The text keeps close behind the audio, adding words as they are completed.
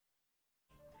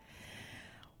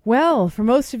Well, for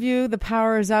most of you, the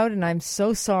power is out, and I'm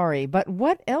so sorry. But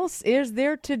what else is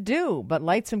there to do but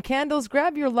light some candles,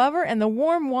 grab your lover and the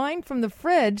warm wine from the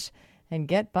fridge, and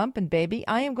get bumping, baby?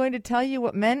 I am going to tell you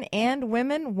what men and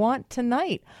women want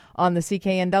tonight on the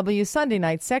CKNW Sunday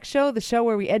Night Sex Show, the show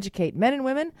where we educate men and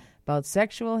women about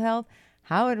sexual health,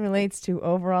 how it relates to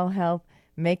overall health,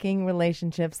 making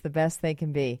relationships the best they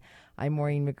can be. I'm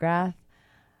Maureen McGrath.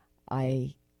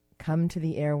 I come to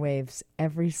the airwaves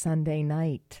every Sunday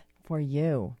night for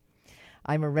you.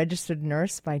 I'm a registered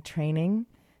nurse by training,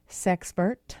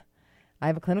 sexpert. I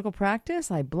have a clinical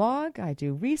practice. I blog. I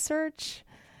do research.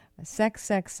 Sex.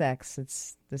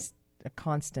 It's a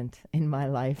constant in my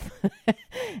life.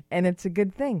 And it's a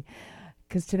good thing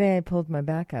because today I pulled my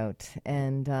back out.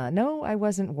 And no, I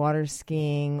wasn't water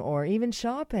skiing or even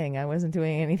shopping. I wasn't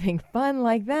doing anything fun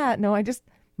like that. No, I just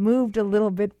moved a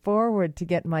little bit forward to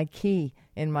get my key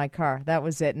in my car. That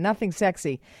was it. Nothing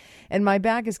sexy. And my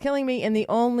back is killing me. And the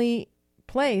only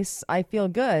place I feel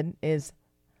good is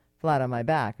flat on my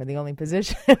back, or the only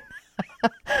position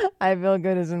I feel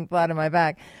good is in flat on my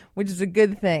back, which is a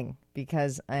good thing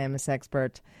because I am a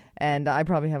sexpert and I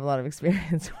probably have a lot of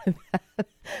experience with that.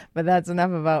 But that's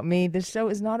enough about me. This show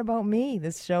is not about me.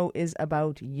 This show is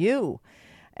about you.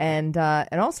 And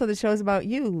also the show is about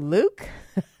you, Luke.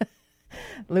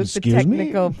 Luke, Excuse the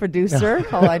technical me? producer.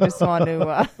 Oh, I just want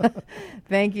to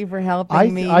thank you for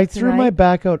helping me. I threw tonight. my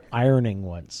back out ironing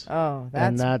once. Oh,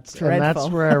 and that's that's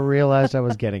where I realized I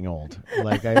was getting old.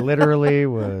 Like I literally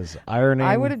was ironing.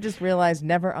 I would have just realized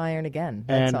never iron again.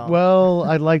 That's all. Well,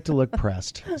 I'd like to look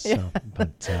pressed. So, Yeah.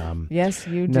 but yes,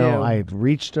 you do. no, I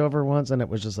reached over once and it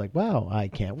was just like, wow, I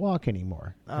can't walk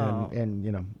anymore. Oh. And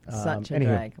you know, Such a anywho.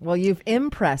 drag. Well, you've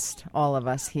impressed all of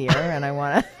us here, and I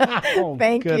want to Oh,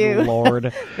 thank good you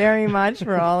Lord. very much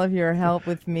for all of your help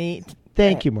with me.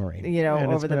 Thank you, Maureen. You know, and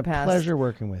over it's been the a past pleasure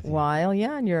working with you. while,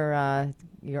 yeah, and you're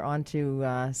on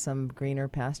to some greener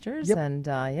pastures, Yep. and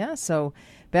yeah, so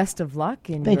best of luck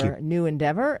in Thank your you. new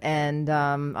endeavor. And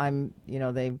I'm, you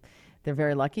know, they're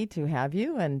very lucky to have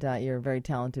you, and you're a very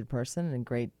talented person and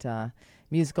great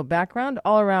musical background,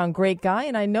 all around great guy.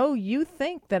 And I know you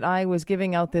think that I was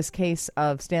giving out this case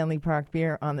of Stanley Park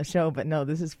beer on the show, but no,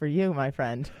 this is for you, my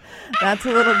friend. That's a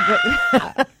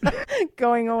little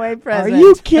going away present. Are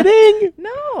you kidding?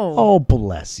 No. Oh,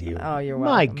 bless you. Oh, you're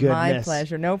My welcome. goodness. My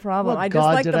pleasure. No problem. What I just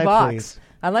God like did the I box. please?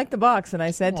 I like the box, and I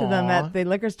said to them Aw. at the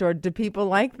liquor store, do people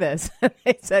like this?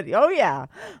 They said, oh, yeah.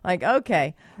 Like,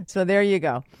 okay. So there you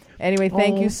go. Anyway,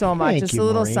 thank Oh, you so much. thank Just you, a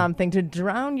little Maureen. something to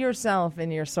drown yourself in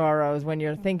your sorrows when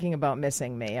you're thinking about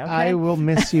missing me, okay? I will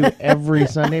miss you every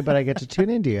Sunday, but I get to tune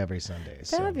into you every Sunday.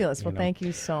 So, Fabulous. Well, know. thank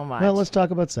you so much. Well, let's talk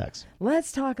about sex.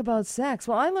 Let's talk about sex.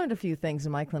 Well, I learned a few things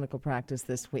in my clinical practice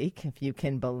this week, if you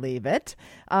can believe it.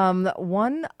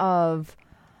 One of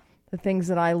the things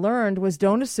that I learned was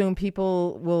don't assume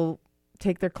people will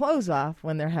take their clothes off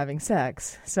when they're having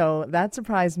sex. So that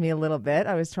surprised me a little bit.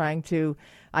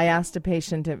 I asked a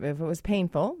patient if it was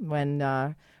painful when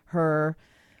her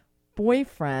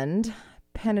boyfriend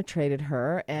penetrated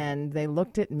her, and they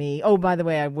looked at me. Oh, by the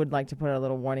way, I would like to put a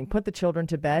little warning. Put the children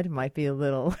to bed. Might be a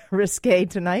little risque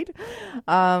tonight.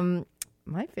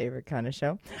 My favorite kind of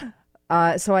show.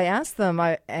 So I asked them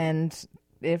and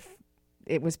if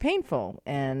it was painful,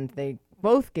 and they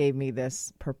both gave me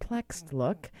this perplexed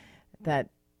look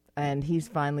and he's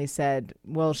finally said,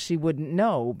 well, she wouldn't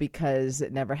know because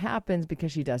it never happens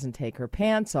because she doesn't take her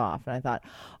pants off. And I thought,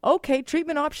 okay,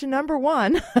 treatment option number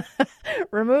one,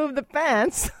 remove the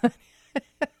pants.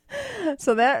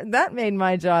 So that made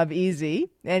my job easy.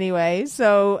 Anyway,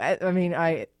 so, I mean,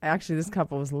 actually, this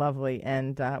couple was lovely,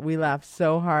 and we laughed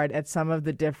so hard at some of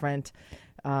the different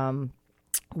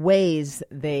ways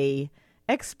they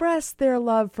express their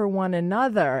love for one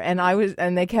another.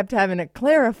 And they kept having to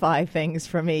clarify things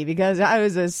for me because I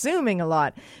was assuming a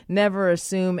lot. Never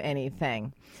assume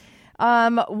anything.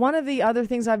 One of the other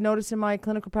things I've noticed in my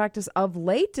clinical practice of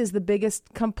late is the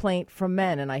biggest complaint from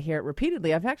men, and I hear it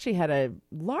repeatedly. I've actually had a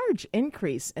large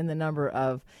increase in the number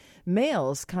of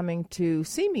males coming to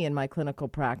see me in my clinical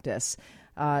practice.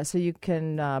 So you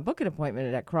can book an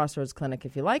appointment at Crossroads Clinic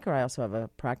if you like, or I also have a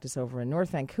practice over in North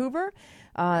Vancouver.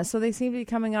 So they seem to be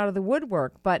coming out of the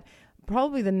woodwork. But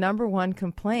probably the number one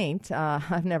complaint,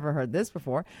 I've never heard this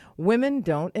before, women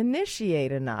don't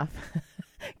initiate enough.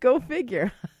 Go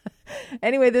figure.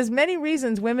 Anyway, there's many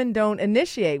reasons women don't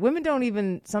initiate. Women don't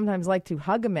even sometimes like to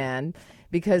hug a man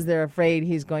because they're afraid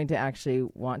he's going to actually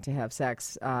want to have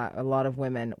sex. A lot of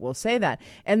women will say that.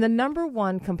 And the number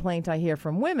one complaint I hear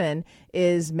from women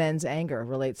is men's anger,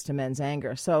 relates to men's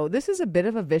anger. So this is a bit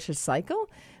of a vicious cycle.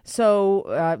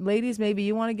 So ladies, maybe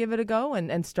you want to give it a go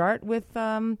and start with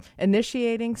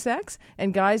initiating sex.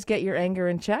 And guys, get your anger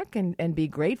in check and be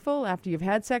grateful after you've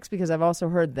had sex, because I've also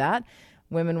heard that.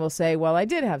 Women will say, well, I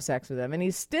did have sex with him, and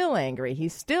he's still angry.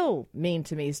 He's still mean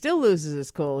to me. He still loses his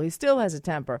cool. He still has a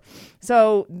temper.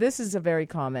 So this is a very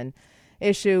common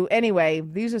issue. Anyway,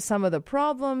 these are some of the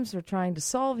problems we're trying to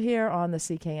solve here on the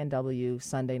CKNW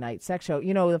Sunday Night Sex Show.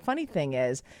 You know, the funny thing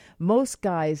is, most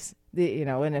guys,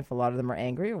 and if a lot of them are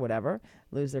angry or whatever,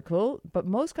 lose their cool, but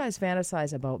most guys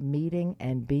fantasize about meeting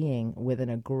and being with an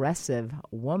aggressive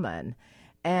woman.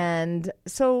 And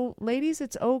so, ladies,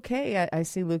 it's okay. I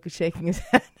see Lucas shaking his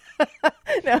head.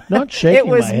 No, not shaking it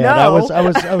was my head. No. I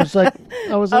was like,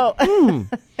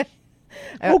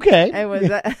 okay. It was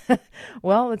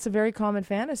well, it's a very common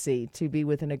fantasy to be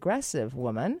with an aggressive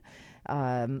woman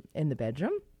in the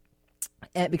bedroom.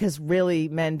 And because really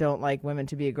men don't like women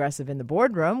to be aggressive in the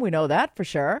boardroom. We know that for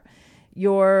sure.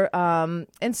 And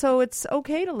so it's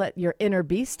okay to let your inner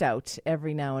beast out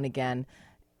every now and again.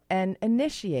 And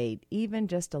initiate even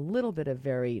just a little bit of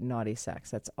very naughty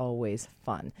sex. That's always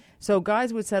fun. So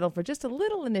guys would settle for just a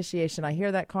little initiation. I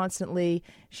hear that constantly.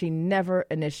 She never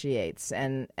initiates.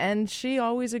 And she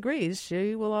always agrees.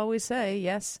 She will always say,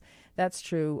 yes, that's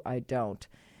true, I don't.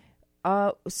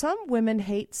 Some women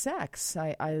hate sex.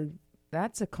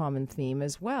 That's a common theme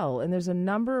as well. And there's a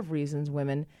number of reasons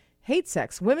women hate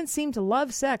sex. Women seem to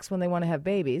love sex when they want to have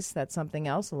babies. That's something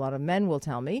else. A lot of men will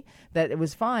tell me that it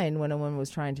was fine when a woman was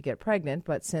trying to get pregnant,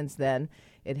 but since then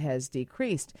it has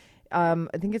decreased. I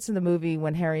think it's in the movie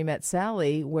When Harry Met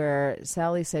Sally, where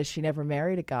Sally says she never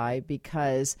married a guy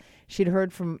because she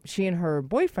and her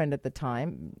boyfriend at the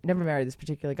time, never married this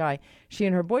particular guy, she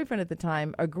and her boyfriend at the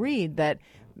time agreed that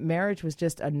marriage was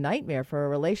just a nightmare for a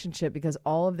relationship because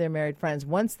all of their married friends,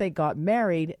 once they got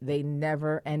married, they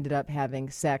never ended up having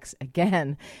sex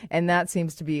again. And that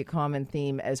seems to be a common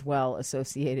theme as well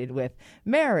associated with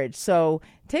marriage. So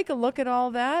take a look at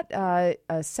all that.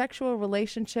 A sexual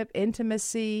relationship,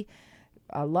 intimacy,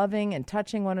 loving and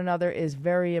touching one another is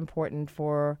very important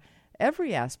for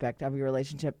every aspect of your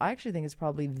relationship. I actually think it's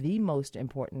probably the most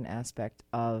important aspect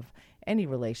of any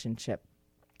relationship.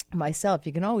 Myself,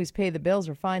 you can always pay the bills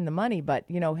or find the money, but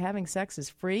having sex is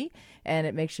free and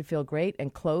it makes you feel great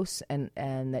and close, and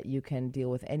that you can deal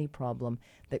with any problem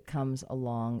that comes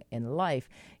along in life.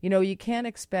 You can't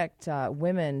expect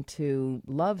women to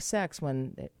love sex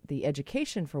when the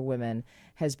education for women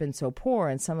has been so poor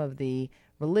and some of the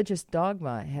religious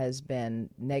dogma has been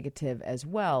negative as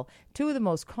well. Two of the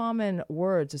most common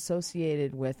words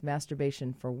associated with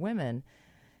masturbation for women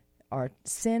are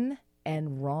sin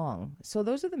and wrong. So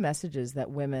those are the messages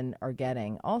that women are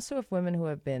getting. Also, if women who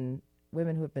have been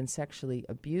sexually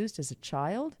abused as a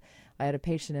child. I had a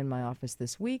patient in my office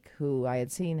this week who I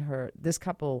had seen this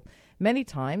couple many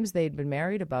times. They'd been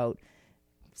married about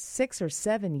 6 or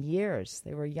 7 years.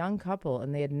 They were a young couple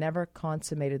and they had never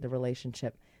consummated the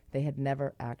relationship. They had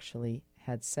never actually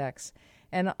had sex.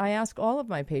 And I ask all of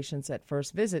my patients at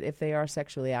first visit if they are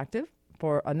sexually active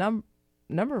for a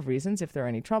number of reasons, if there are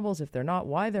any troubles, if they're not,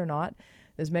 why they're not.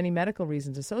 There's many medical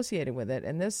reasons associated with it.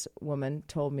 And this woman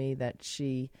told me that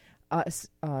she,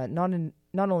 not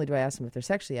only do I ask them if they're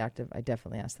sexually active, I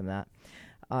definitely ask them that,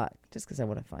 just because I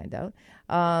want to find out.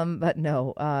 But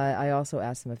no, I also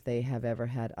ask them if they have ever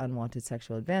had unwanted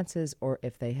sexual advances or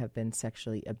if they have been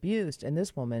sexually abused. And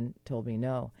this woman told me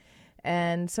no.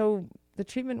 And so the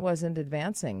treatment wasn't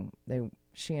advancing.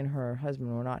 She and her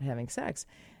husband were not having sex.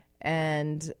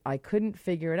 And I couldn't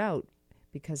figure it out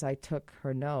because I took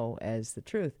her no as the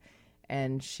truth.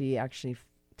 And she actually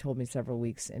told me several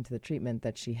weeks into the treatment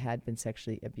that she had been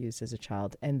sexually abused as a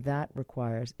child. And that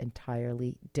requires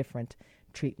entirely different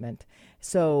treatment.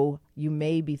 So you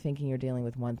may be thinking you're dealing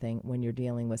with one thing when you're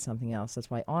dealing with something else. That's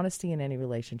why honesty in any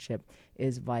relationship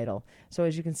is vital. So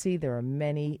as you can see, there are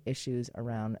many issues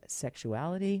around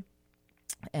sexuality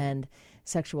and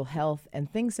sexual health and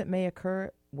things that may occur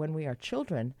when we are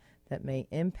children that may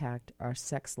impact our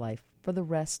sex life for the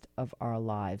rest of our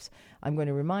lives. I'm going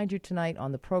to remind you tonight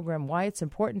on the program why it's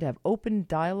important to have open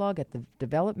dialogue at the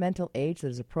developmental age that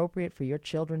is appropriate for your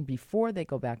children before they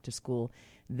go back to school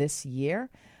this year.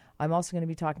 I'm also going to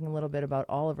be talking a little bit about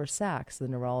Oliver Sacks, the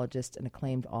neurologist and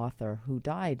acclaimed author who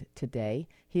died today.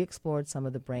 He explored some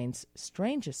of the brain's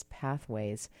strangest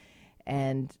pathways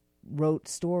and wrote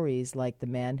stories like The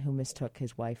Man Who Mistook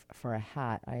His Wife for a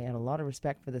Hat. I had a lot of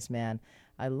respect for this man.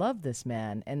 I love this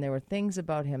man, and there were things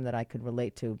about him that I could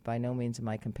relate to. By no means am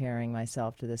I comparing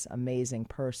myself to this amazing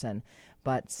person,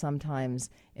 but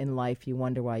sometimes in life you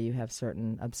wonder why you have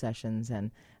certain obsessions and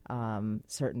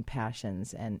certain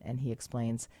passions, and he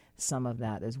explains some of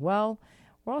that as well.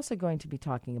 We're also going to be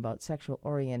talking about sexual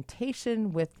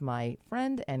orientation with my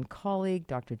friend and colleague,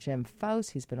 Dr. Jim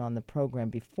Pfaus. He's been on the program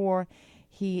before.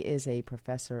 He is a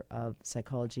professor of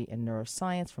psychology and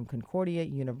neuroscience from Concordia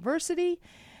University,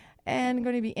 and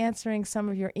going to be answering some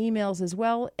of your emails as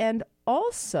well. And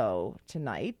also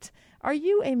tonight, are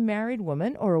you a married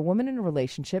woman or a woman in a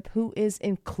relationship who is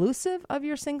inclusive of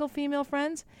your single female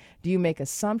friends? Do you make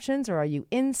assumptions, or are you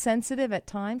insensitive at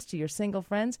times to your single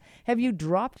friends? Have you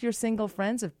dropped your single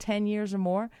friends of 10 years or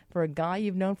more for a guy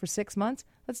you've known for 6 months?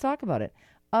 Let's talk about it.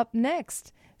 Up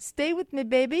next, stay with me,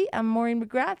 baby. I'm Maureen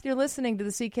McGrath. You're listening to the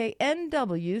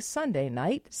CKNW Sunday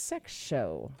Night Sex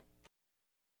Show.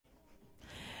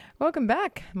 Welcome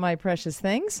back, my precious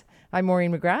things. I'm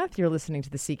Maureen McGrath. You're listening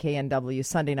to the CKNW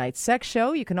Sunday Night Sex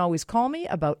Show. You can always call me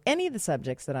about any of the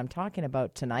subjects that I'm talking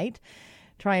about tonight.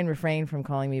 Try and refrain from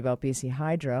calling me about BC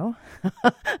Hydro,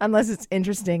 unless it's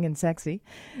interesting and sexy.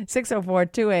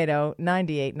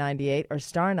 604-280-9898 or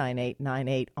star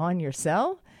 9898 on your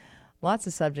cell. Lots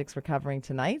of subjects we're covering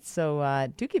tonight, so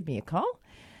do give me a call.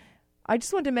 I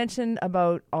just want to mention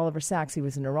about Oliver Sacks. He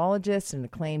was a neurologist and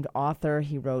acclaimed author.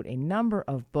 He wrote a number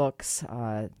of books,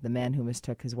 The Man Who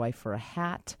Mistook His Wife for a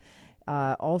Hat.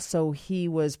 Also, he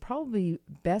was probably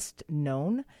best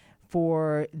known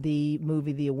for the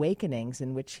movie The Awakenings,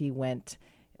 in which he went...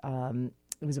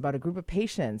 it was about a group of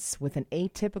patients with an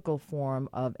atypical form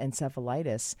of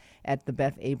encephalitis at the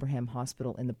Beth Abraham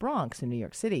Hospital in the Bronx in New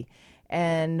York City.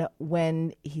 And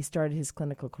when he started his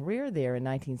clinical career there in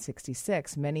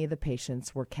 1966, many of the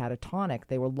patients were catatonic.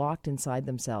 They were locked inside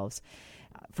themselves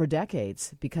for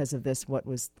decades because of this, what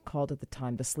was called at the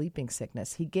time the sleeping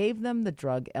sickness. He gave them the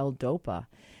drug L-Dopa,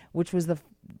 which was the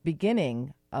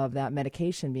beginning of that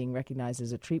medication being recognized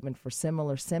as a treatment for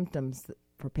similar symptoms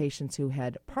for patients who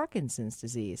had Parkinson's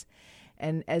disease.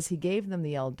 And as he gave them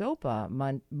the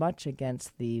L-Dopa, much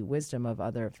against the wisdom of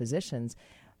other physicians,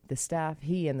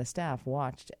 he and the staff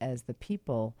watched as the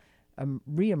people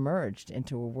reemerged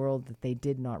into a world that they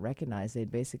did not recognize. They'd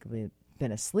basically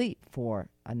been asleep for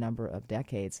a number of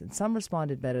decades. And some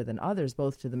responded better than others,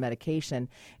 both to the medication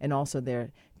and also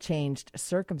their changed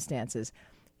circumstances.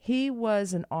 He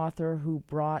was an author who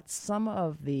brought some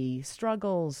of the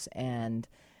struggles and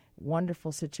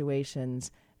wonderful situations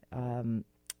and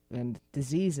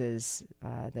diseases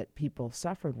that people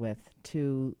suffered with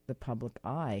to the public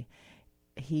eye.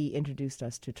 He introduced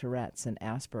us to Tourette's and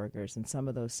Asperger's and some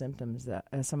of those symptoms,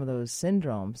 some of those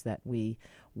syndromes that we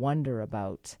wonder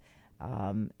about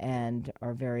and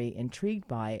are very intrigued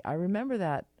by. I remember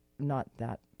that, not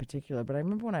that particular, but I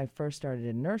remember when I first started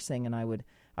in nursing, and I would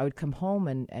come home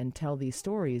and tell these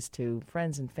stories to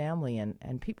friends and family,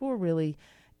 and people were really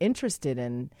interested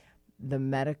in the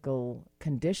medical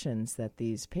conditions that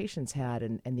these patients had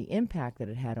and the impact that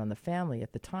it had on the family.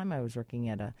 At the time, I was working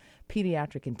at a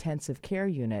pediatric intensive care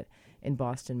unit in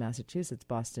Boston, Massachusetts,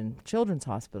 Boston Children's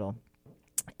Hospital.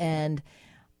 And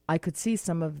I could see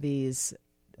some of these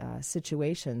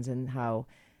situations and how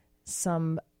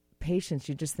some patients,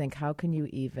 you just think, how can you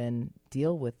even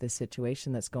deal with this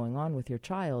situation that's going on with your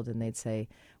child? And they'd say,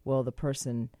 well, the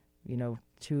person,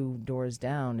 2 doors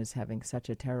down is having such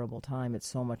a terrible time. It's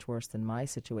so much worse than my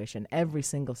situation. Every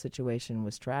single situation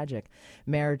was tragic.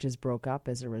 Marriages broke up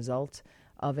as a result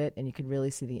of it, and you could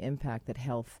really see the impact that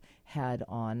health had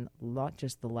on not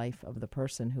just the life of the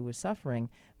person who was suffering,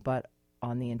 but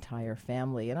on the entire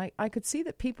family. And I could see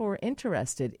that people were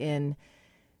interested in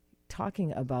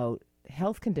talking about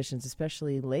health conditions,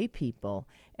 especially lay people.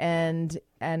 And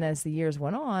as the years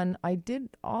went on, I did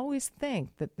always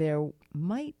think that there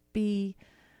might be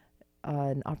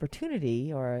an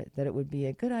opportunity, or that it would be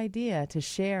a good idea to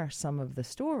share some of the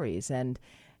stories. And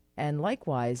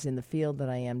likewise, in the field that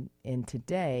I am in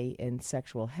today, in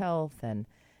sexual health and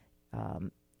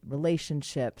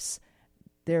relationships,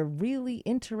 they're really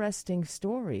interesting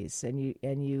stories. And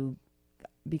you,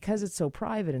 because it's so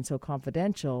private and so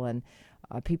confidential, and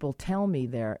people tell me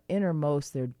their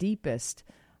innermost, their deepest,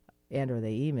 or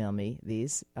they email me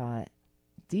these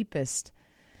deepest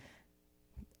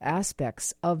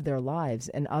aspects of their lives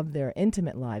and of their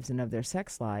intimate lives and of their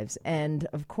sex lives. And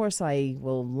of course, I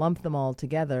will lump them all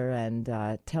together and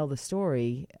tell the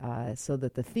story so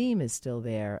that the theme is still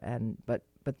there. But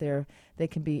they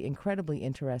can be incredibly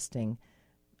interesting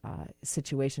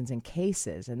situations and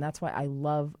cases. And that's why I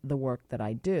love the work that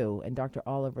I do. And Dr.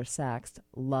 Oliver Sacks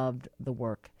loved the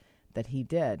work that he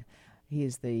did. He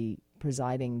is the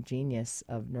presiding genius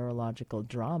of neurological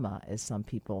drama, as some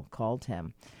people called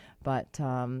him. But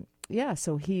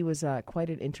so he was quite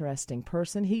an interesting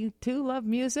person. He, too, loved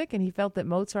music, and he felt that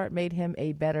Mozart made him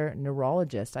a better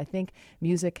neurologist. I think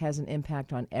music has an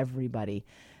impact on everybody.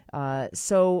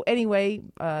 So anyway,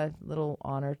 little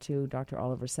honor to Dr.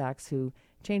 Oliver Sacks, who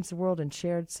changed the world and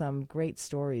shared some great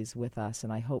stories with us,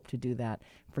 and I hope to do that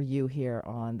for you here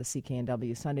on the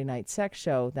CKNW Sunday Night Sex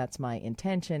Show. That's my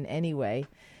intention anyway.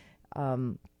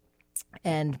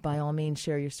 And by all means,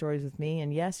 share your stories with me.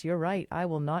 And yes, you're right. I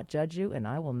will not judge you, and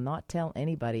I will not tell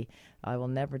anybody. I will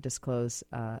never disclose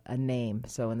a name,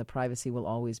 and the privacy will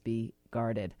always be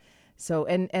guarded. So,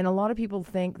 and a lot of people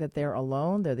think that they're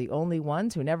alone. They're the only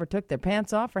ones who never took their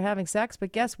pants off for having sex.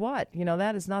 But guess what?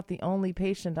 That is not the only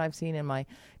patient I've seen in my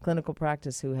clinical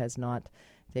practice who has not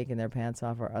taken their pants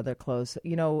off or other clothes.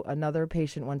 Another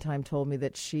patient one time told me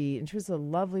that she was a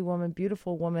lovely woman,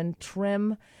 beautiful woman,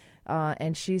 trim,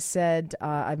 and she said,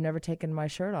 I've never taken my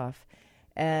shirt off.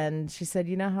 And she said,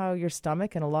 you know how your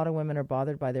stomach, and a lot of women are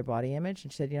bothered by their body image.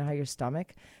 And she said, you know how your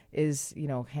stomach is,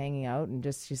 hanging out, and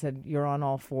she said, you're on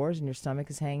all fours and your stomach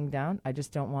is hanging down. I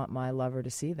just don't want my lover to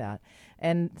see that.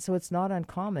 And so it's not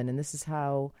uncommon. And this is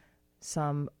how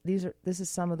this is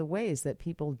some of the ways that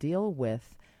people deal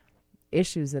with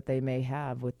issues that they may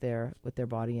have with their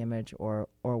body image or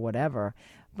whatever.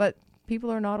 But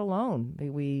people are not alone.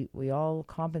 We all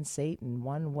compensate in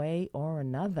one way or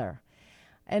another.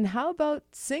 And how about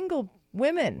single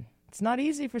women? It's not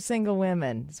easy for single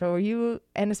women. So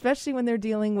and especially when they're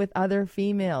dealing with other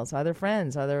females, other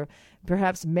friends, other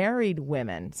perhaps married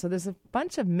women. So there's a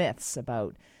bunch of myths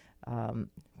about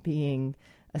being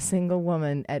a single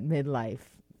woman at midlife,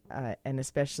 and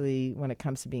especially when it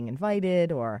comes to being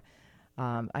invited or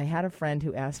I had a friend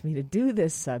who asked me to do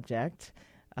this subject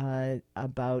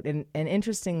about, and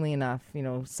interestingly enough,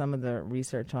 some of the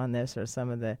research on this or some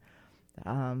of the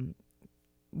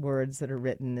words that are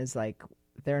written is like,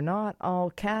 they're not all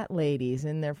cat ladies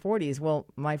in their 40s. Well,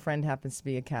 my friend happens to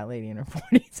be a cat lady in her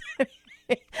 40s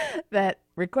that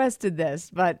requested this,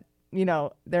 but,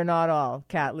 they're not all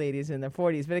cat ladies in their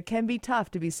 40s. But it can be tough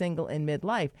to be single in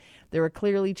midlife. There are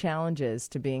clearly challenges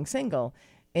to being single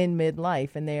in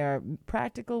midlife, and they are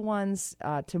practical ones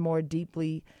to more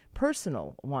deeply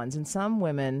personal ones. And some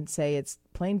women say it's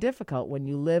plain difficult when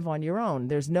you live on your own.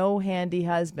 There's no handy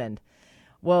husband.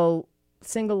 Well,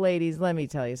 single ladies, let me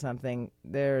tell you something.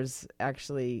 There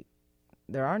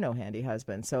are no handy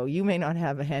husbands. So you may not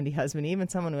have a handy husband. Even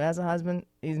someone who has a husband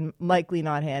is likely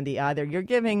not handy either. You're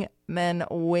giving men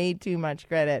way too much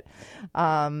credit.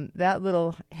 That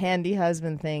little handy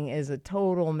husband thing is a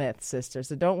total myth, sister.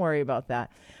 So don't worry about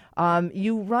that.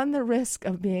 You run the risk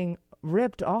of being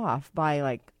ripped off by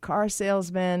like car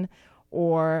salesmen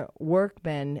or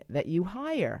workmen that you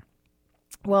hire.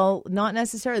 Well, not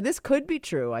necessarily. This could be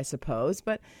true, I suppose.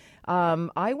 But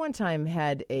I one time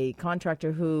had a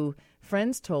contractor who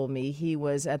friends told me he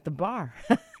was at the bar.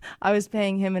 I was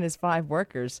paying him and his 5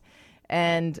 workers,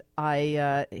 and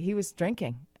he was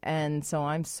drinking. And so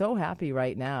I'm so happy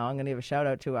right now. I'm going to give a shout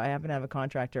out to, I happen to have a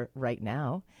contractor right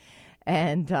now,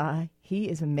 and he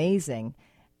is amazing.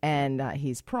 And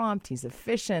he's prompt, he's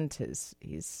efficient,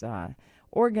 he's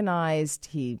organized,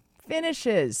 he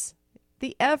finishes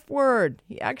the F word.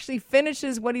 He actually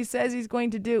finishes what he says he's going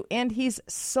to do, and he's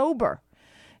sober.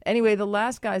 Anyway, the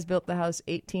last guys built the house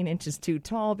 18 inches too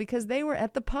tall because they were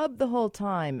at the pub the whole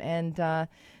time, and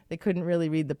they couldn't really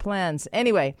read the plans.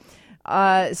 Anyway,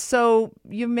 so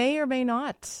you may or may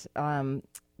not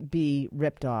be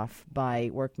ripped off by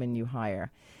workmen you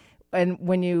hire. And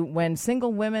when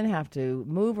single women have to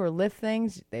move or lift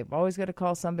things, they've always got to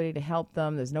call somebody to help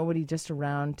them. There's nobody just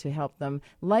around to help them.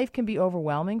 Life can be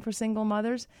overwhelming for single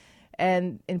mothers.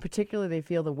 And in particular, they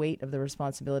feel the weight of the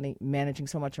responsibility managing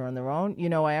so much on their own.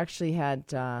 I actually had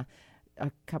a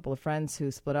couple of friends who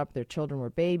split up. Their children were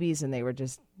babies, and they were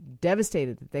just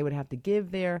devastated that they would have to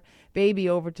give their baby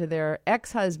over to their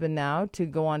ex-husband now to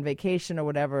go on vacation or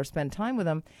whatever, or spend time with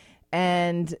them.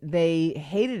 And they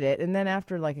hated it. And then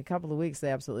after like a couple of weeks, they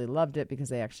absolutely loved it because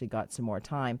they actually got some more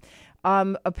time.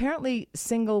 Apparently,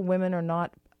 single women are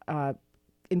not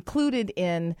included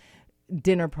in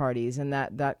dinner parties and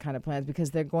that kind of plans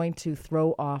because they're going to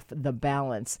throw off the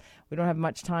balance. We don't have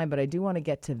much time, but I do want to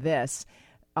get to this.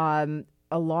 A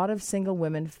lot of single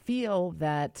women feel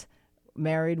that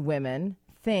married women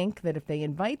think that if they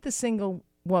invite the single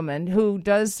woman who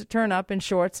does turn up in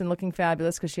shorts and looking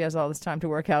fabulous because she has all this time to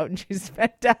work out and she's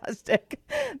fantastic,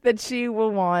 that she will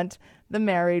want the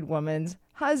married woman's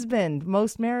husband.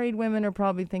 Most married women are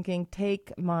probably thinking,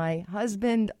 take my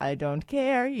husband. I don't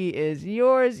care. He is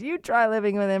yours. You try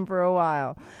living with him for a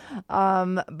while.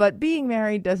 But being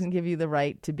married doesn't give you the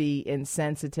right to be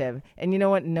insensitive. And you know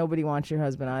what? Nobody wants your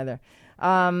husband either.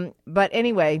 But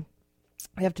anyway,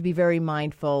 we have to be very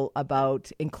mindful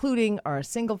about including our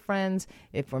single friends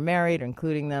if we're married, or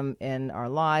including them in our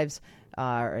lives,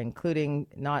 or including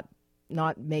not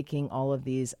making all of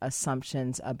these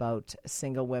assumptions about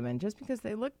single women just because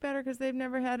they look better because they've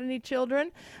never had any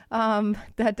children.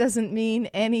 That doesn't mean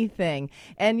anything.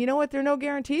 And you know what? There are no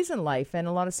guarantees in life, and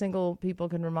a lot of single people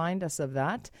can remind us of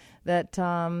that. There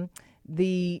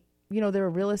are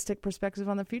realistic perspectives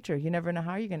on the future. You never know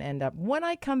how you're going to end up. When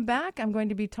I come back, I'm going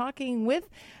to be talking with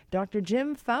Dr.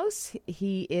 Jim Pfaus.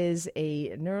 He is a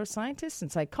neuroscientist and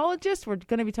psychologist. We're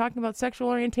going to be talking about sexual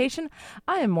orientation.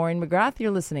 I am Maureen McGrath.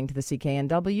 You're listening to the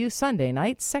CKNW Sunday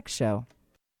Night Sex Show.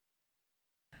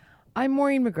 I'm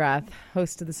Maureen McGrath,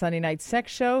 host of the Sunday Night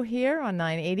Sex Show here on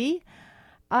 980.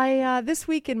 This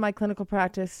week in my clinical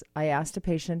practice, I asked a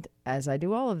patient, as I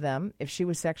do all of them, if she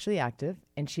was sexually active,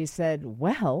 and she said,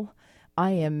 well,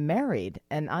 I am married.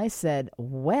 And I said,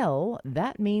 well,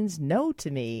 that means no to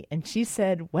me. And she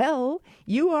said, well,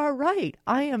 you are right.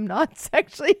 I am not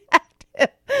sexually active.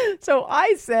 So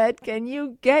I said, can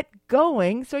you get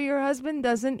going so your husband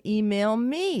doesn't email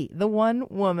me, the one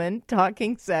woman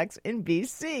talking sex in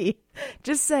BC?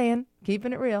 Just saying,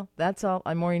 keeping it real. That's all.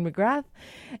 I'm Maureen McGrath,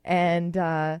 and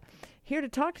here to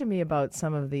talk to me about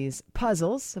some of these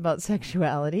puzzles about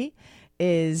sexuality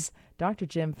is Dr.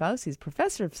 Jim Pfaus. He's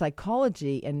professor of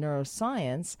psychology and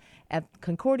neuroscience at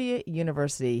Concordia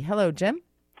University. Hello, Jim.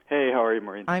 Hey, how are you,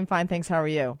 Maureen? I'm fine, thanks. How are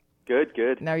you?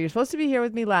 Good. Now, you're supposed to be here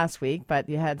with me last week, but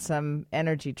you had some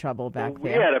energy trouble back there. We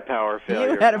had a power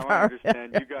failure. You had a now power I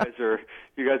understand. failure.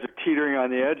 You guys are teetering on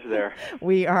the edge there.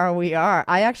 We are.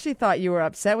 I actually thought you were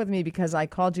upset with me because I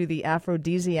called you the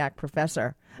aphrodisiac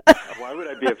professor. Why would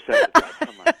I be upset with that?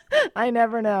 Come on. I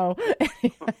never know.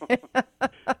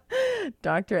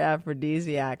 Dr.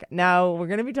 Aphrodisiac. Now, we're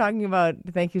going to be talking about,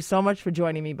 thank you so much for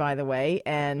joining me, by the way,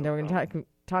 and we're going to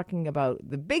talking about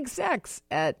the big sex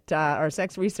at our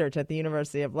sex research at the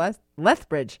University of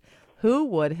Lethbridge. Who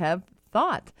would have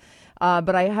thought?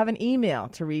 But I have an email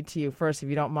to read to you first, if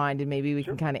you don't mind, and maybe we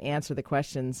can kind of answer the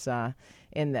questions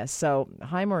in this. So,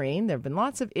 hi, Maureen. There have been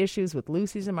lots of issues with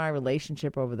Lucy's and my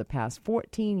relationship over the past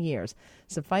 14 years.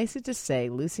 Suffice it to say,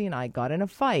 Lucy and I got in a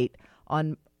fight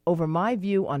over my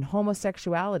view on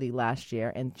homosexuality last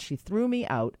year, and she threw me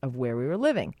out of where we were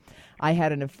living. I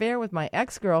had an affair with my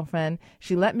ex-girlfriend.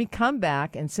 She let me come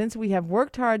back, and since we have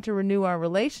worked hard to renew our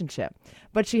relationship.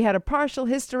 But she had a partial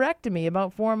hysterectomy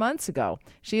about 4 months ago.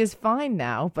 She is fine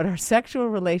now, but our sexual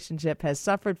relationship has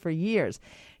suffered for years.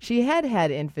 She had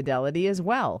infidelity as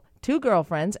well. 2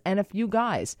 girlfriends and a few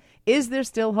guys. Is there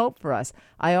still hope for us?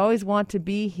 I always want to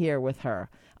be here with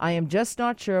her. I am just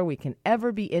not sure we can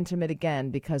ever be intimate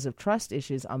again because of trust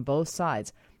issues on both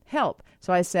sides. Help.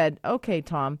 So I said, okay,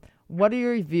 Tom, what are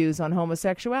your views on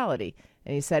homosexuality?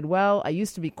 And he said, well, I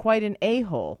used to be quite an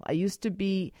a-hole. I used to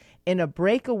be in a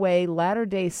breakaway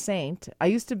Latter-day Saint.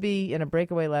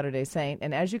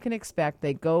 And as you can expect,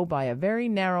 they go by a very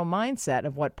narrow mindset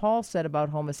of what Paul said about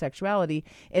homosexuality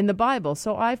in the Bible,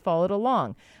 so I followed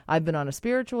along. I've been on a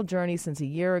spiritual journey since a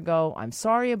year ago. I'm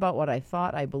sorry about what I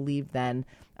thought I believed then.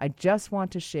 I just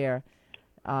want to share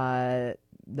the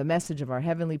message of our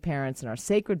heavenly parents and our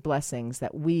sacred blessings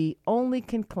that we only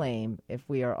can claim if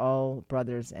we are all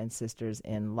brothers and sisters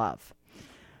in love.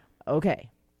 Okay.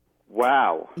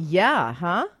 Wow. Yeah,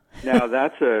 huh? Now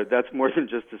that's more than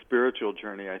just a spiritual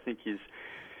journey. I think he's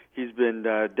been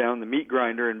down the meat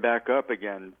grinder and back up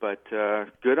again. But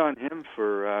good on him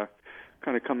for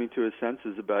kind of coming to his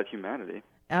senses about humanity.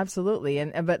 Absolutely.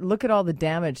 But look at all the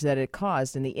damage that it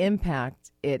caused and the impact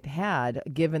it had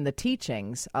given the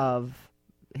teachings of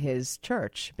his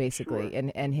church, basically,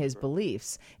 sure. and his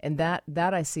beliefs. And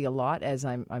that I see a lot, as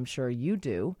I'm sure you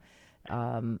do.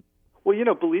 Well,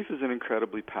 belief is an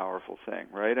incredibly powerful thing,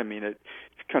 right? I mean, it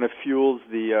kind of fuels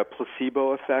the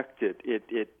placebo effect.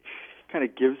 It kind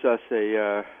of gives us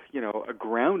a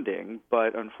grounding,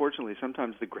 but unfortunately,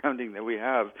 sometimes the grounding that we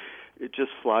have, it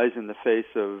just flies in the face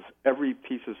of every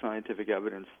piece of scientific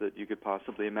evidence that you could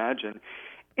possibly imagine,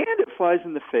 and it flies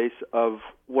in the face of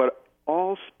what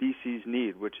all species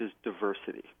need, which is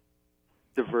diversity.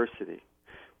 Diversity.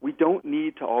 We don't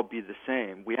need to all be the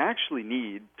same. We actually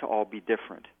need to all be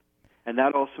different. And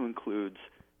that also includes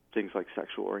things like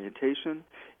sexual orientation.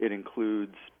 It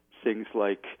includes things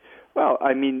like, well,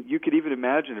 I mean, you could even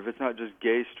imagine if it's not just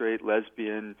gay, straight,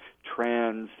 lesbian,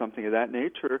 trans, something of that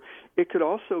nature, it could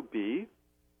also be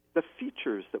the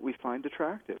features that we find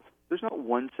attractive. There's not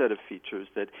one set of features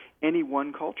that any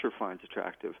one culture finds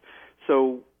attractive.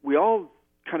 So we all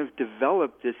kind of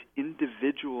develop this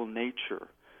individual nature,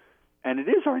 and it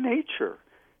is our nature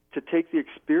to take the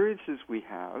experiences we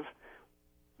have,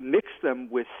 mix them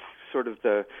with sort of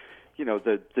the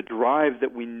drive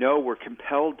that we know we're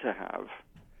compelled to have,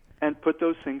 and put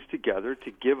those things together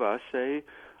to give us a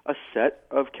set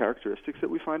of characteristics that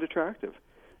we find attractive.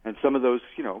 And some of those,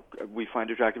 we find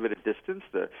attractive at a distance,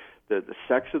 the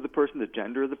sex of the person, the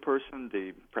gender of the person,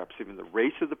 perhaps even the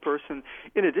race of the person,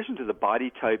 in addition to the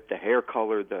body type, the hair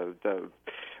color, the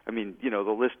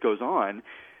list goes on.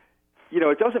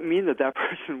 It doesn't mean that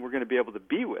person we're going to be able to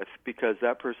be with, because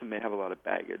that person may have a lot of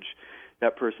baggage.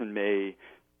 That person may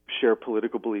share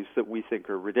political beliefs that we think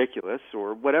are ridiculous,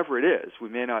 or whatever it is. We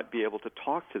may not be able to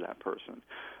talk to that person.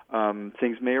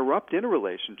 Things may erupt in a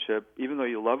relationship. Even though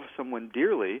you love someone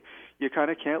dearly, you kind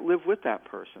of can't live with that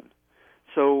person.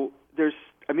 So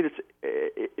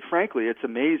frankly, it's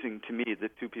amazing to me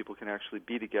that two people can actually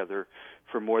be together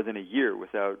for more than a year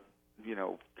without,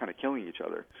 kind of killing each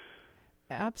other.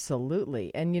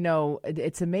 Absolutely. And,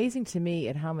 it's amazing to me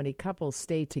at how many couples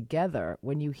stay together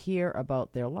when you hear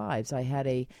about their lives. I had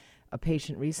a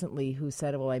patient recently who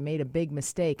said, well, I made a big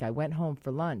mistake. I went home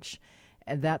for lunch,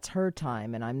 and that's her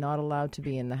time, and I'm not allowed to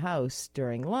be in the house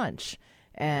during lunch.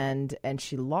 And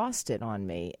she lost it on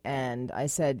me. And I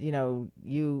said,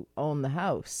 you own the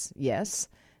house. Yes.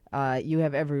 You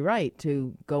have every right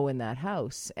to go in that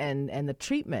house. And the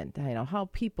treatment, how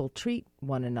people treat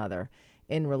one another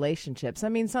in relationships. I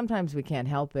mean, sometimes we can't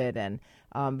help it, and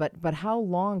but how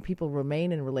long people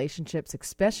remain in relationships,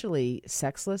 especially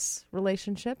sexless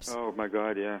relationships? Oh my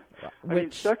God, yeah.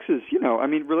 Sex is,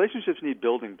 relationships need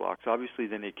building blocks. Obviously,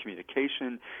 they need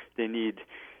communication. They need,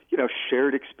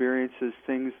 shared experiences,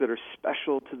 things that are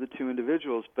special to the two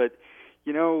individuals. But,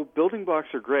 building blocks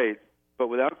are great, but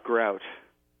without grout,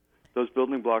 those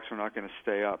building blocks are not going to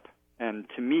stay up. And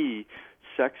to me,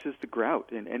 sex is the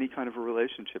grout in any kind of a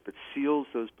relationship. It seals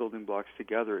those building blocks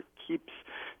together. It keeps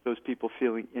those people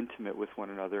feeling intimate with one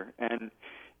another. And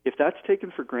if that's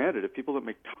taken for granted, if people don't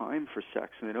make time for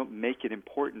sex and they don't make it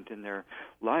important in their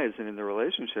lives and in their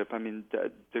relationship,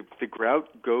 the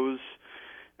grout goes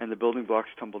and the building blocks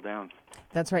tumble down.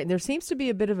 That's right. There seems to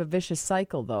be a bit of a vicious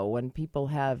cycle, though, when people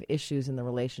have issues in the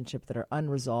relationship that are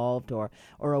unresolved, or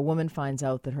a woman finds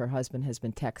out that her husband has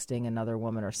been texting another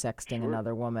woman or sexting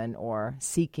another woman or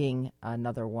seeking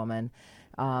another woman,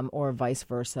 or vice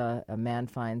versa. A man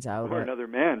finds out. Or another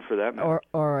man, for that matter.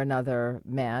 Or another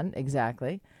man,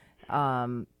 exactly.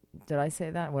 Did I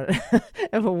say that?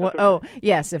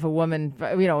 Yes, if a woman,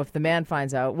 if the man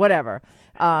finds out, whatever,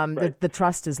 right. the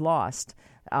trust is lost.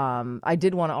 I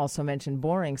did want to also mention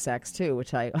boring sex, too,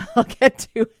 which I'll get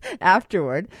to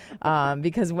afterward,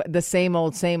 because the same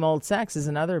old sex is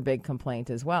another big complaint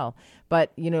as well.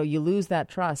 But, you lose that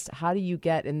trust. How do you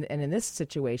get, and in this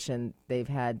situation, they've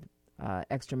had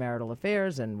extramarital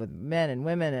affairs and with men and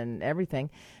women and everything.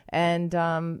 And,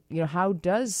 how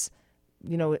does,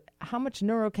 how much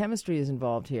neurochemistry is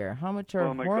involved here? How much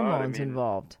are hormones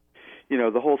involved?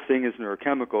 The whole thing is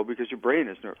neurochemical, because your brain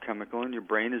is neurochemical and your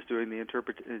brain is doing the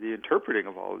interpreting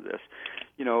of all of this.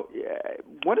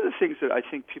 One of the things that I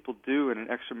think people do in an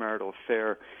extramarital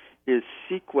affair is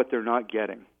seek what they're not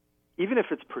getting, even if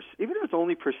it's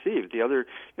only perceived. The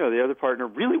other partner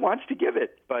really wants to give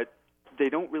it, but they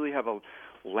don't really have a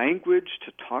language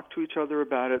to talk to each other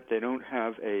about it. They don't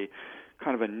have a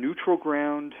kind of a neutral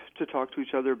ground to talk to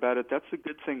each other about it. That's a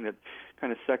good thing that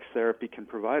kind of sex therapy can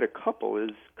provide a couple, is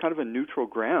kind of a neutral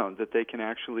ground that they can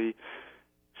actually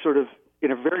sort of, in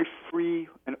a very free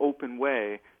and open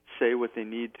way, say what they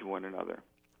need to one another,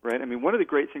 right? One of the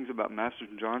great things about Masters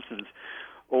and Johnson's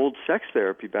old sex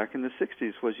therapy back in the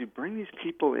 60s was you bring these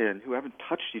people in who haven't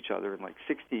touched each other in like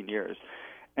 16 years,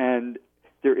 and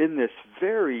they're in this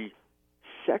very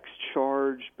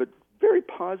sex-charged but very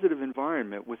positive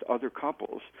environment with other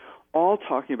couples, all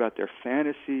talking about their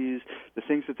fantasies, the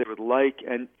things that they would like.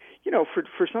 And,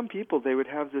 for some people, they would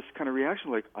have this kind of reaction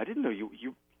like, I didn't know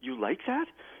you like that?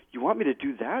 You want me to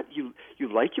do that? You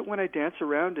like it when I dance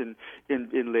around in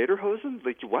lederhosen?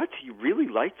 Like, what? You really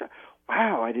like that?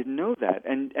 Wow, I didn't know that.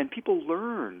 And people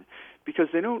learn because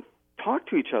they don't talk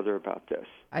to each other about this.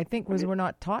 I think we're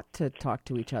not taught to talk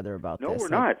to each other about this. No, we're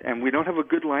not, and we don't have a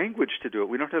good language to do it.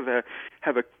 We don't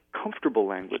have a comfortable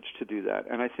language to do that.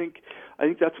 And I think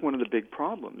that's one of the big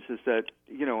problems, is that,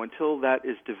 until that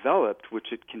is developed,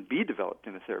 which it can be developed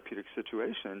in a therapeutic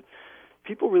situation,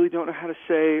 people really don't know how to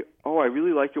say, oh, I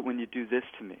really like it when you do this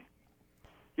to me.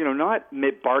 Not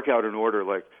bark out an order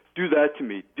like, do that to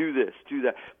me, do this, do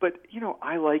that. But,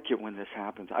 I like it when this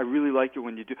happens. I really like it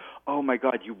when you do, oh my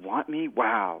God, you want me?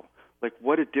 Wow. Like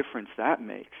what a difference that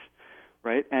makes,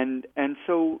 right? And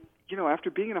so,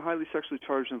 after being in a highly sexually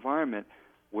charged environment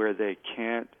where they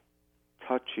can't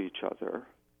touch each other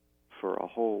for a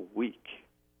whole week,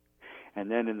 and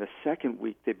then in the second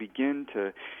week, they begin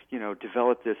to,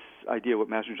 develop this idea, what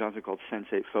Master Johnson called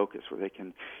sensate focus, where they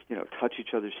can, touch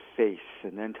each other's face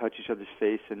and then touch each other's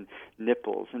face and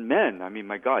nipples. And men, I mean,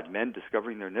 my God, men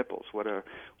discovering their nipples. What a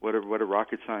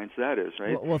rocket science that is,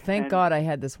 right? Well, thank God I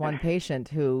had this one patient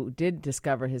who did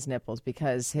discover his nipples,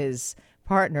 because his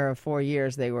partner of 4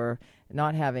 years, they were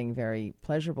not having very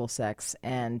pleasurable sex,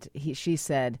 and he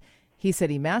said he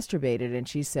masturbated, and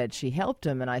she said she helped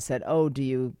him, and I said, oh, do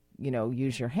you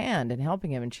use your hand in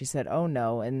helping him? And she said, oh,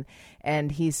 no.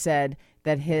 And he said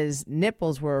that his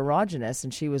nipples were erogenous,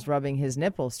 and she was rubbing his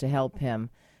nipples to help him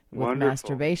with Wonderful.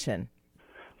 Masturbation.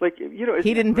 Like,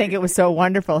 he didn't think it was so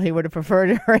wonderful. He would have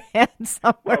preferred her hand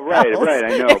somewhere else. Right,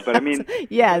 I know. But I mean,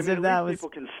 yes, I if that was... people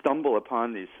can stumble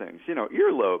upon these things.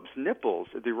 Earlobes, nipples,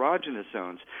 the erogenous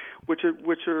zones, which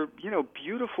are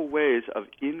beautiful ways of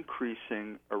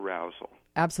increasing arousal.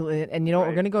 Absolutely. And Right.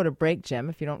 we're going to go to break, Jim,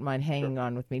 if you don't mind hanging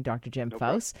on with me, Dr. Jim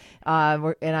Pfaus.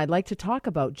 And I'd like to talk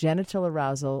about genital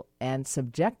arousal and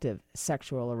subjective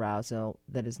sexual arousal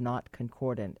that is not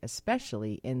concordant,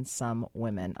 especially in some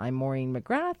women. I'm Maureen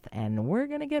McGrath, and we're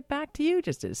going to get back to you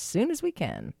just as soon as we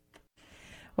can.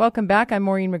 Welcome back. I'm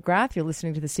Maureen McGrath. You're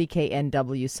listening to the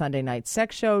CKNW Sunday Night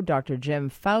Sex Show. Dr.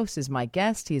 Jim Pfaus is my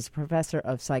guest. He's a professor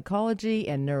of psychology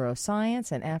and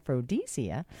neuroscience and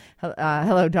aphrodisia.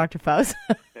 Hello, Dr. Pfaus.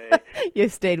 Hey. You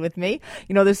stayed with me.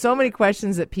 There's so many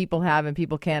questions that people have and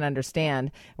people can't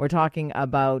understand. We're talking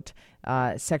about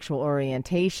sexual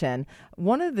orientation.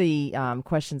 One of the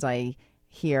questions I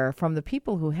hear from the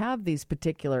people who have these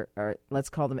particular, or let's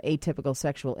call them atypical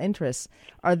sexual interests,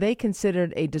 are they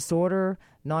considered a disorder,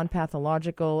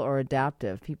 non-pathological, or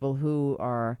adaptive? People who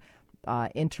are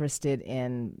interested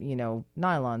in,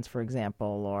 nylons, for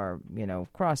example, or,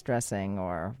 cross-dressing,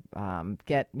 or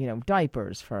get,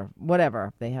 diapers for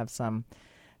whatever. They have some.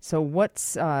 So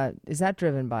is that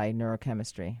driven by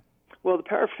neurochemistry? Well, the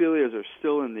paraphilias are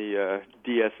still in the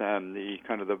DSM, the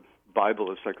kind of the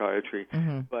Bible of psychiatry,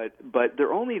 but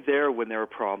they're only there when they're a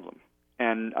problem.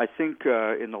 And I think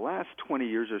in the last 20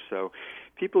 years or so,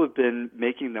 people have been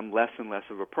making them less and less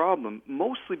of a problem,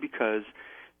 mostly because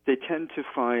they tend to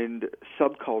find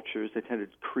subcultures, they tend to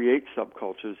create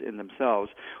subcultures in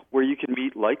themselves where you can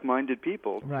meet like-minded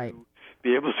people right. to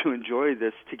be able to enjoy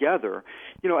this together,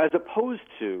 as opposed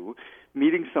to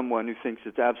meeting someone who thinks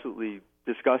it's absolutely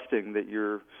disgusting that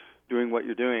you're doing what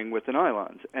you're doing with the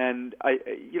nylons. And I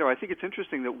think it's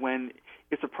interesting that when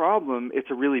it's a problem, it's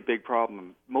a really big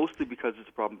problem, mostly because it's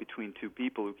a problem between two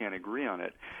people who can't agree on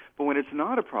it. But when it's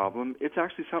not a problem, it's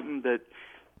actually something that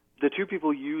the two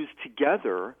people use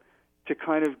together to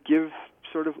kind of give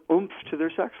sort of oomph to their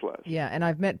sex lives. Yeah, and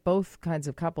I've met both kinds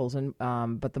of couples, and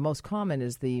but the most common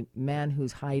is the man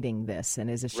who's hiding this and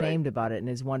is ashamed about it and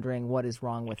is wondering what is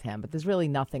wrong with him. But there's really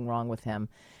nothing wrong with him.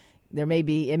 It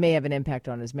may have an impact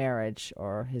on his marriage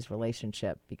or his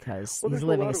relationship because he's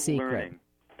living a secret.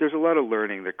 There's a lot of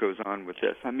learning that goes on with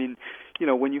this. I mean,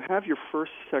 when you have your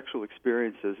first sexual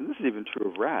experiences, and this is even true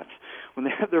of rats, when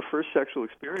they have their first sexual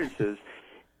experiences,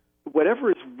 whatever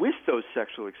is with those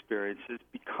sexual experiences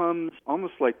becomes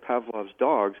almost like Pavlov's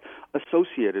dogs,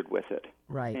 associated with it.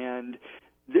 Right. And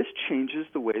this changes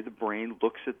the way the brain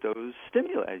looks at those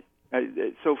stimuli.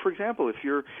 So, for example, if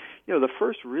you're, the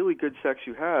first really good sex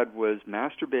you had was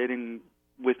masturbating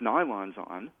with nylons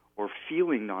on, or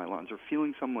feeling nylons, or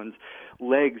feeling someone's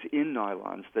legs in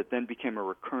nylons that then became a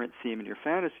recurrent theme in your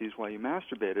fantasies while you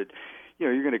masturbated,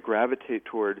 you're going to gravitate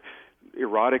toward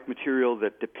erotic material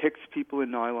that depicts people in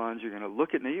nylons. You're going to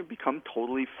look at it and you become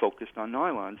totally focused on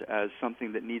nylons as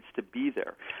something that needs to be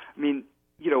there. I mean,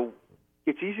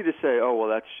 it's easy to say, oh, well,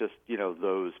 that's just,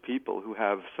 those people who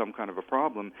have some kind of a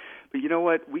problem. But you know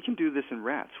what? We can do this in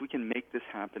rats. We can make this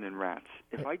happen in rats.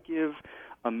 If I give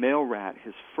a male rat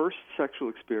his first sexual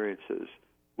experiences,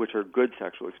 which are good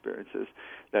sexual experiences,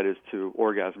 that is to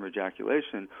orgasm or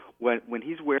ejaculation, when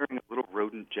he's wearing a little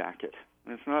rodent jacket,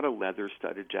 and it's not a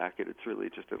leather-studded jacket, it's really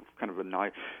just a kind of a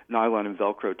nylon and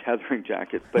Velcro tethering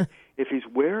jacket, but if he's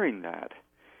wearing that,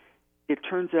 it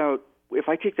turns out if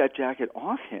I take that jacket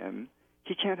off him,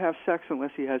 he can't have sex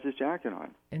unless he has his jacket on.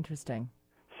 Interesting.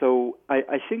 So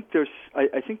I think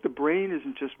I think the brain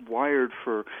isn't just wired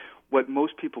for what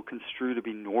most people construe to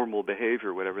be normal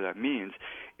behavior, whatever that means.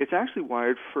 It's actually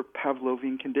wired for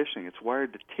Pavlovian conditioning. It's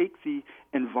wired to take the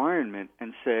environment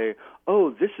and say,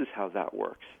 oh, this is how that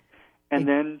works. And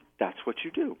then that's what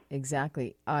you do.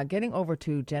 Exactly. Getting over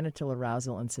to genital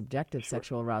arousal and subjective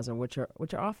sexual arousal, which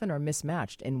are often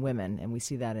mismatched in women, and we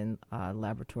see that in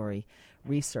laboratory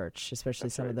research, especially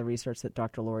some of the research that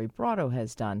Dr. Lori Brotto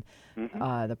has done,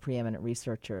 the preeminent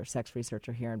sex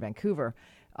researcher here in Vancouver.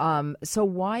 So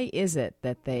why is it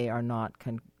that they are not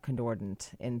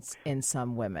concordant in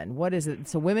some women? What is it?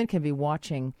 So women can be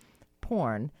watching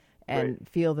porn and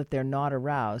feel that they're not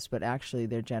aroused, but actually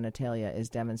their genitalia is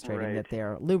demonstrating that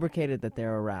they're lubricated, that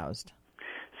they're aroused.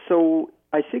 So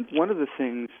I think one of the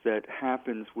things that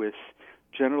happens with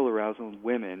genital arousal in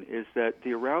women is that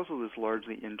the arousal is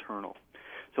largely internal.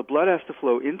 So blood has to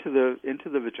flow into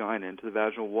the vagina, into the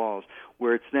vaginal walls,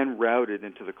 where it's then routed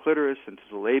into the clitoris, into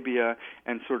the labia,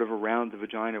 and sort of around the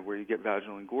vagina where you get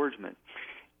vaginal engorgement.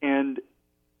 And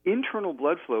internal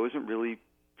blood flow isn't really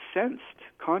sensed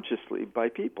consciously by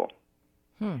people.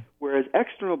 Whereas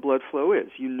external blood flow is.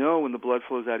 You know when the blood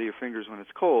flows out of your fingers when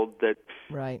it's cold that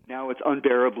now it's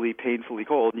unbearably, painfully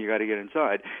cold and you got to get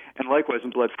inside. And likewise, when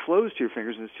blood flows to your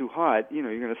fingers and it's too hot,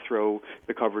 you're going to throw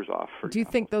the covers off. Do you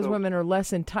think those women are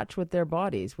less in touch with their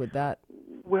bodies?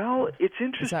 Well, it's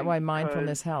interesting. Is that why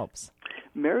mindfulness helps?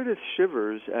 Meredith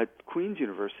Shivers at Queen's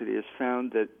University has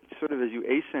found that sort of as you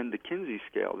ascend the Kinsey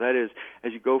scale, that is,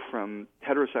 as you go from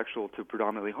heterosexual to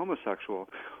predominantly homosexual,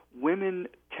 women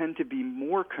tend to be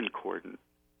more concordant.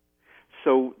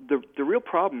 So the real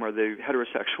problem are the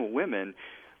heterosexual women,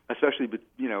 especially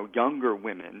younger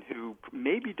women who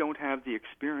maybe don't have the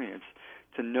experience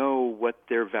to know what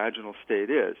their vaginal state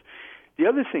is. The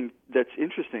other thing that's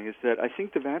interesting is that I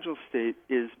think the vaginal state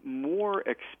is more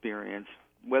experienced,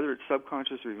 whether it's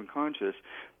subconscious or even conscious,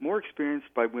 more experienced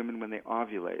by women when they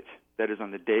ovulate, that is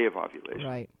on the day of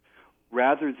ovulation,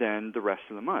 rather than the rest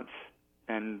of the month.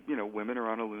 And, women are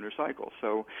on a lunar cycle.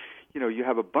 So, you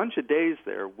have a bunch of days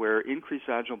there where increased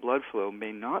vaginal blood flow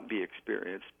may not be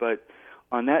experienced, but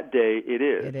on that day it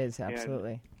is. It is,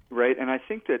 absolutely. And I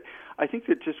think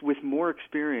that just with more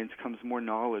experience comes more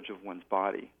knowledge of one's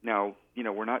body. Now,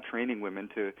 we're not training women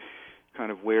to kind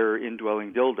of wear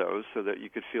indwelling dildos so that you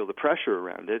could feel the pressure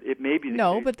around it. It may be the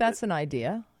case but that's an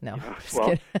idea. No,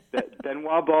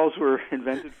 Benoit balls were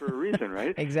invented for a reason,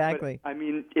 right? Exactly. But,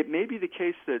 it may be the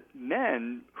case that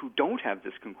men who don't have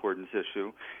this concordance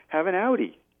issue have an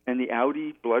outie, and the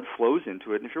outie blood flows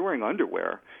into it. And if you're wearing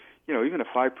underwear, even a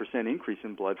 5% increase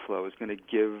in blood flow is going to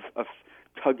give a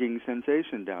tugging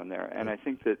sensation down there. And I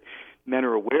think that men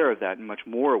are aware of that and much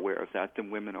more aware of that than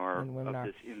women are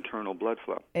this internal blood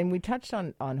flow. And we touched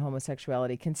on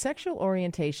homosexuality. Can sexual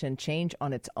orientation change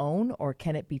on its own, or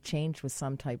can it be changed with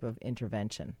some type of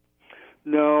intervention?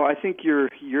 No, I think you're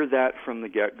that from the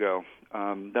get-go.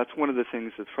 That's one of the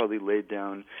things that's probably laid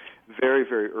down very,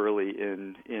 very early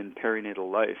in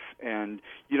perinatal life, and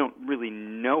you don't really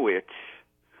know it.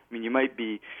 I mean, you might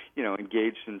be,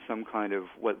 engaged in some kind of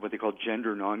what they call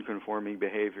gender nonconforming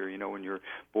behavior. When your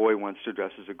boy wants to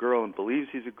dress as a girl and believes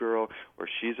he's a girl or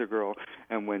she's a girl,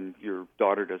 and when your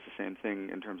daughter does the same thing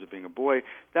in terms of being a boy,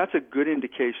 that's a good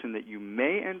indication that you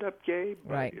may end up gay.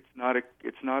 But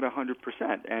it's not 100%.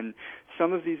 And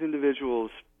some of these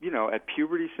individuals, at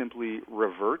puberty simply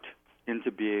revert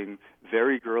into being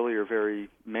very girly or very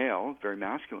male, very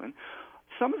masculine.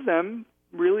 Some of them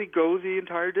really go the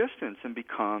entire distance and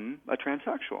become a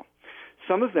transsexual.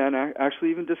 Some of them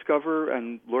actually even discover,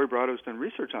 and Lori Brotto's done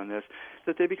research on this,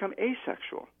 that they become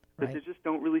asexual, that they just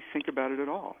don't really think about it at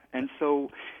all. And so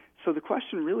the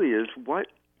question really is, what,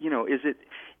 is it,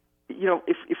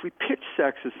 if we pitch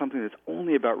sex as something that's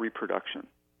only about reproduction,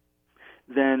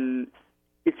 then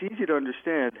it's easy to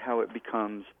understand how it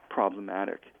becomes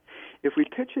problematic. If we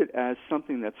pitch it as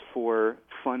something that's for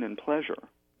fun and pleasure,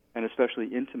 and especially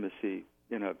intimacy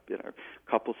in a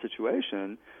couple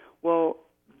situation, well,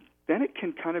 then it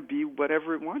can kind of be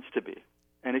whatever it wants to be.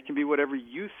 And it can be whatever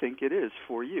you think it is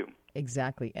for you.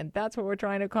 Exactly. And that's what we're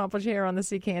trying to accomplish here on the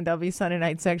CKNW Sunday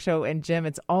Night Sex Show. And Jim,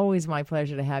 it's always my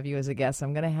pleasure to have you as a guest.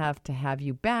 I'm going to have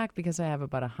you back because I have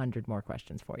about 100 more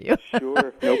questions for you.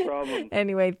 Sure. No problem.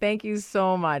 Anyway, thank you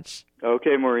so much.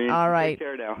 Okay, Maureen. All right. Take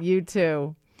care now. You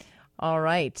too. All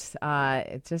right.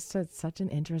 It's just such an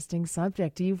interesting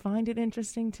subject. Do you find it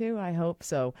interesting too? I hope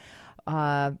so.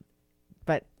 But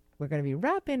we're going to be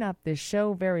wrapping up this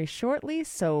show very shortly,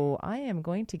 so I am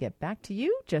going to get back to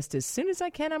you just as soon as I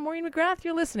can. I'm Maureen McGrath.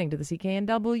 You're listening to the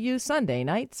CKNW Sunday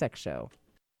Night Sex Show.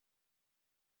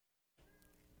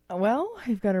 Well,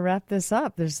 we've got to wrap this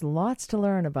up. There's lots to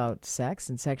learn about sex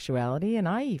and sexuality, and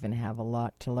I even have a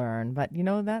lot to learn. But,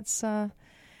 that's...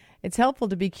 It's helpful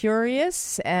to be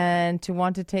curious and to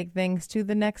want to take things to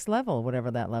the next level, whatever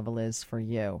that level is for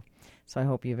you. So I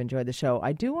hope you've enjoyed the show.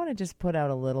 I do want to just put out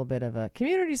a little bit of a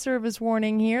community service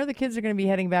warning here. The kids are going to be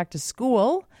heading back to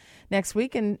school next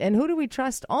week. And who do we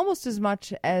trust almost as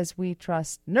much as we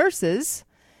trust nurses?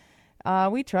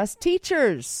 We trust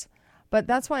teachers. But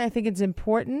that's why I think it's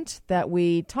important that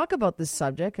we talk about this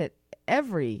subject at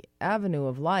every avenue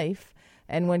of life.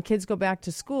 And when kids go back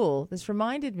to school, this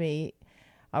reminded me,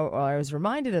 or I was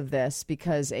reminded of this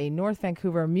because a North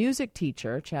Vancouver music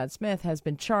teacher, Chad Smith, has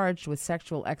been charged with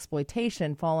sexual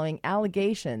exploitation following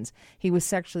allegations he was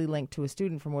sexually linked to a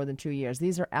student for more than 2 years.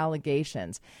 These are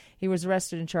allegations. He was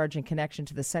arrested and charged in connection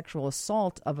to the sexual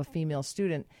assault of a female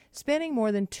student spanning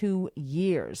more than 2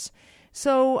 years.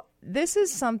 So this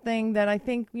is something that I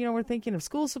think, we're thinking of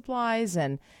school supplies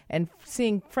and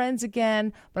seeing friends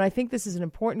again, but I think this is an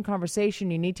important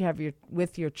conversation you need to have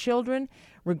with your children,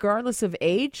 regardless of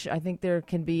age. I think there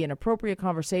can be an appropriate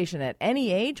conversation at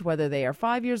any age, whether they are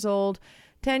 5 years old,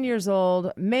 10 years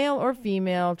old, male or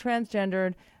female,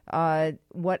 transgendered,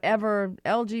 whatever,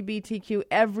 LGBTQ.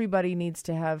 Everybody needs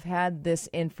to have had this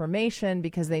information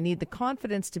because they need the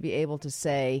confidence to be able to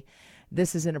say,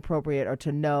 this is inappropriate, or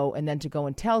to know, and then to go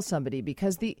and tell somebody.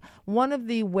 Because one of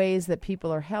the ways that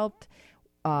people are helped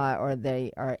or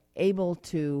they are able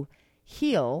to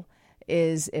heal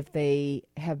is if they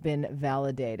have been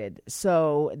validated.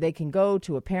 So they can go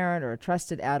to a parent or a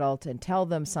trusted adult and tell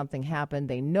them something happened.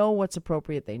 They know what's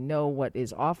appropriate. They know what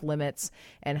is off limits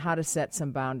and how to set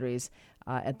some boundaries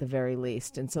at the very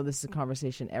least. And so this is a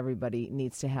conversation everybody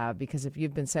needs to have, because if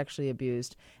you've been sexually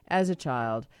abused as a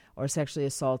child or sexually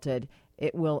assaulted,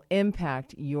 it will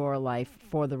impact your life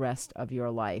for the rest of your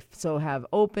life. So have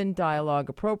open dialogue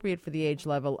appropriate for the age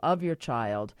level of your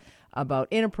child about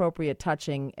inappropriate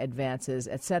touching, advances,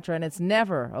 etc. And it's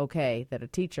never okay that a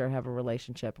teacher have a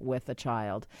relationship with a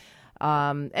child.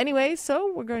 Anyway,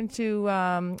 so we're going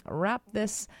to wrap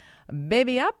this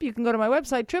baby up. You can go to my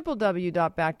website,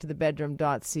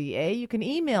 www.backtothebedroom.ca. You can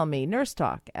email me,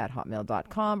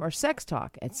 nursetalk@hotmail.com, or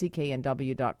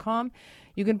sextalk@cknw.com.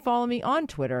 You can follow me on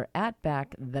Twitter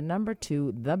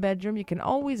 @back2thebedroom. You can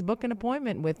always book an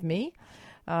appointment with me.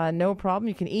 No problem.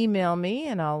 You can email me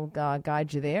and I'll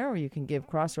guide you there, or you can give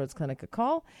Crossroads Clinic a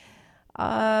call.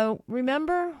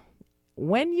 Remember,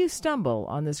 when you stumble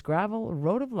on this gravel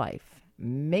road of life,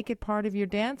 make it part of your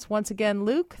dance. Once again,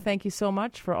 Luke, thank you so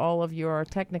much for all of your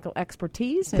technical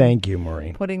expertise. Thank you,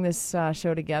 Maureen. Putting this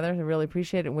show together. I really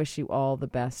appreciate it and wish you all the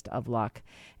best of luck.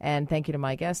 And thank you to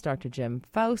my guest, Dr. Jim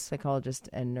Pfaus, psychologist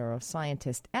and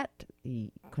neuroscientist at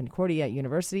the Concordia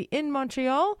University in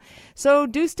Montreal. So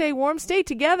do stay warm, stay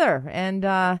together, and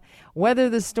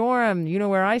weather the storm. You know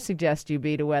where I suggest you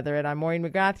be to weather it. I'm Maureen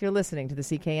McGrath. You're listening to the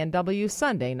CKNW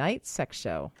Sunday Night Sex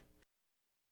Show.